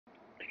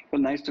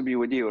Well, nice to be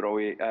with you,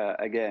 Roee,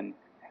 again.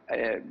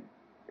 Uh,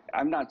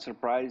 I'm not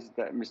surprised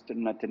that Mr.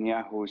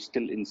 Netanyahu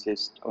still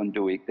insists on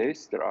doing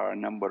this. There are a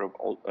number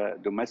of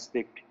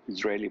domestic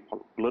Israeli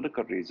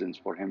political reasons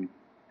for him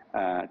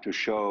to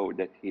show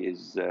that he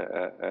is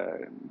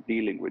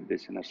dealing with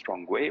this in a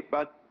strong way.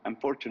 But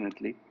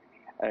unfortunately,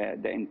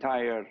 the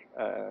entire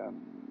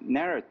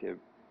narrative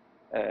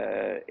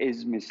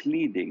is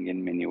misleading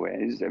in many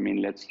ways. I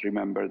mean, let's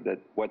remember that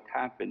what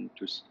happened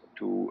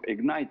to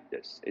ignite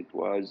this, it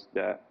was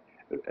the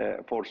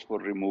forceful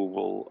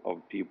removal of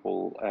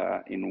people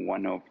in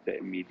one of the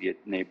immediate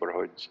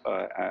neighborhoods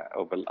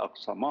of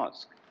Al-Aqsa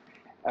Mosque.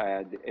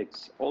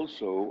 It's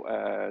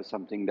also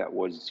something that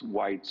was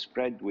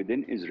widespread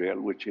within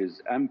Israel, which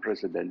is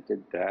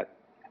unprecedented, that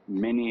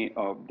many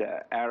of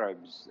the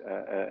Arabs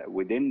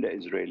within the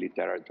Israeli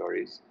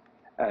territories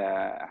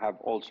have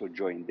also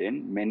joined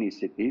in, many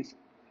cities.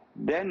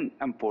 Then,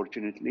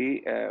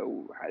 unfortunately,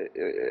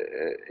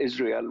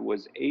 Israel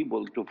was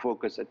able to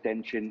focus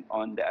attention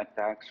on the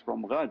attacks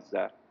from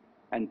Gaza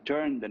and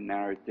turn the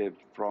narrative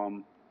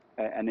from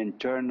an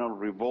internal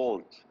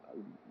revolt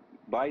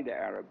by the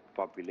Arab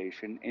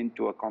population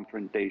into a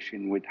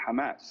confrontation with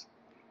Hamas.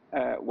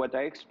 What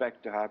I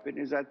expect to happen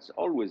is that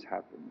always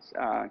happens.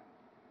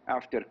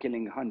 After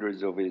killing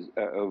hundreds of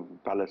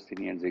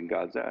Palestinians in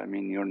Gaza, I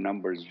mean, your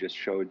numbers just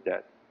showed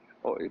that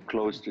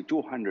close to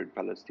 200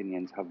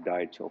 Palestinians have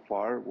died so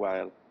far,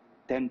 while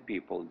 10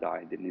 people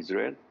died in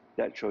Israel.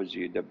 That shows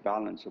you the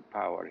balance of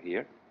power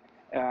here.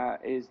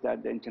 Is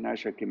that the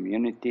international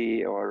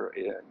community or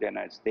the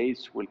United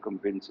States will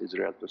convince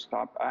Israel to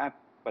stop,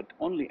 but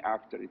only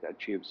after it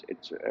achieves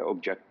its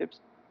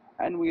objectives.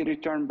 And we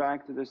return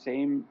back to the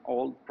same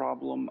old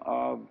problem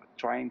of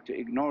trying to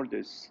ignore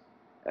this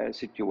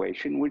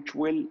situation, which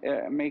will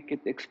make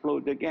it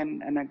explode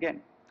again and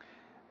again.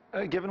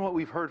 Given what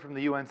we've heard from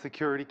the UN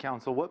Security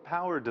Council, what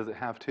power does it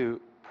have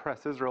to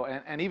press Israel,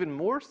 and even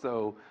more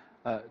so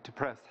to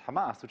press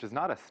Hamas, which is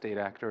not a state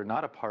actor,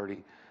 not a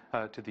party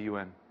to the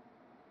UN?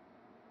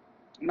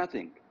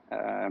 Nothing.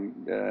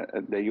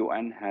 The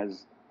UN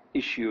has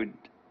issued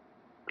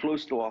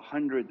close to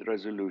 100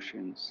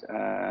 resolutions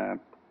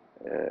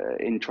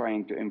in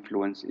trying to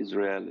influence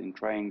Israel, in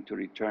trying to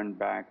return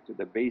back to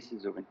the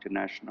basis of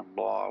international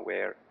law,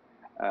 where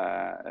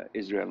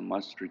Israel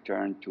must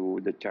return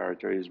to the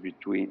territories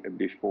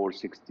before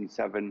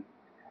 67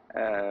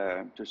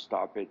 to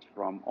stop it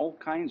from all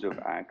kinds of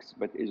acts.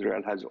 But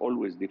Israel has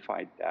always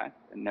defied that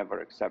and never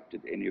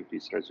accepted any of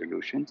these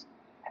resolutions.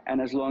 And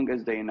as long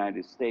as the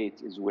United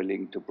States is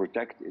willing to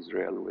protect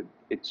Israel with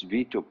its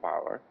veto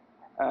power,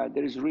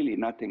 there is really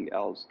nothing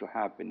else to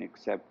happen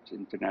except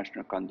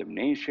international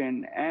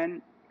condemnation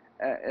and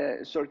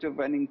sort of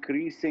an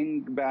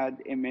increasing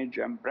bad image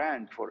and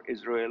brand for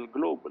Israel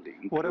globally,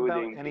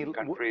 including in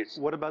countries.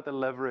 What about the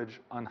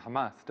leverage on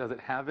Hamas? Does it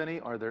have any?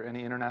 Are there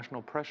any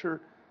international pressure?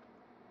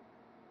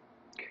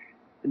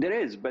 There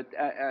is, but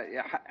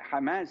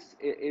Hamas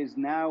is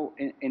now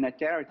in a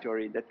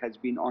territory that has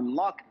been on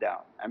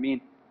lockdown. I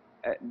mean,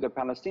 the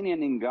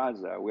Palestinians in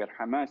Gaza, where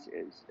Hamas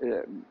is,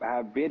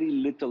 have very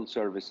little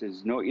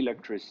services, no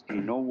electricity,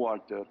 no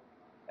water,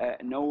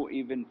 no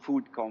even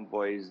food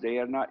convoys. They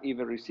are not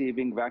even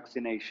receiving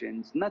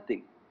vaccinations,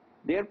 nothing.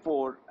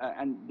 Therefore,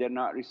 and they're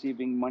not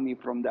receiving money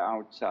from the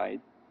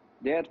outside.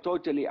 They are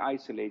totally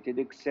isolated,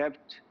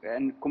 except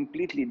and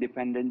completely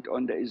dependent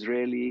on the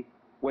Israeli,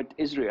 what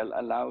Israel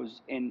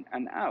allows in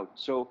and out.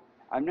 So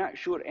I'm not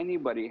sure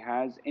anybody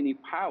has any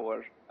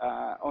power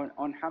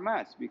on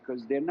Hamas,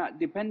 because they're not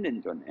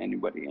dependent on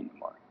anybody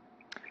anymore.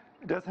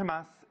 Does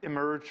Hamas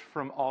emerge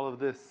from all of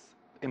this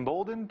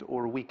emboldened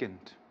or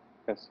weakened?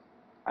 Yes,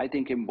 I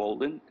think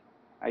emboldened.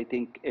 I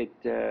think it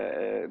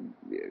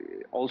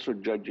also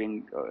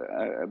judging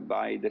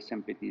by the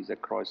sympathies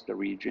across the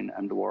region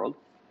and the world.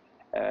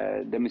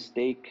 The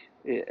mistake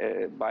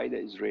by the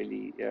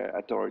Israeli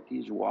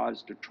authorities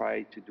was to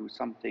try to do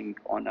something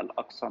on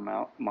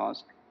Al-Aqsa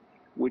Mosque,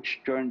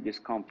 which turned this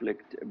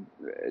conflict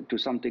to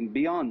something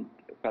beyond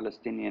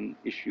Palestinian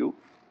issue.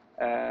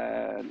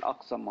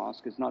 Al-Aqsa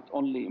Mosque is not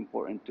only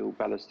important to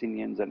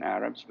Palestinians and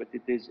Arabs, but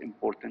it is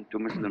important to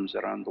Muslims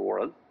around the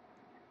world.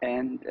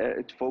 And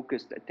it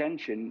focused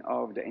attention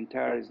of the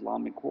entire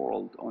Islamic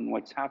world on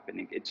what's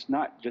happening. It's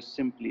not just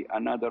simply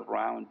another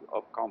round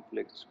of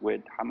conflicts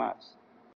with Hamas.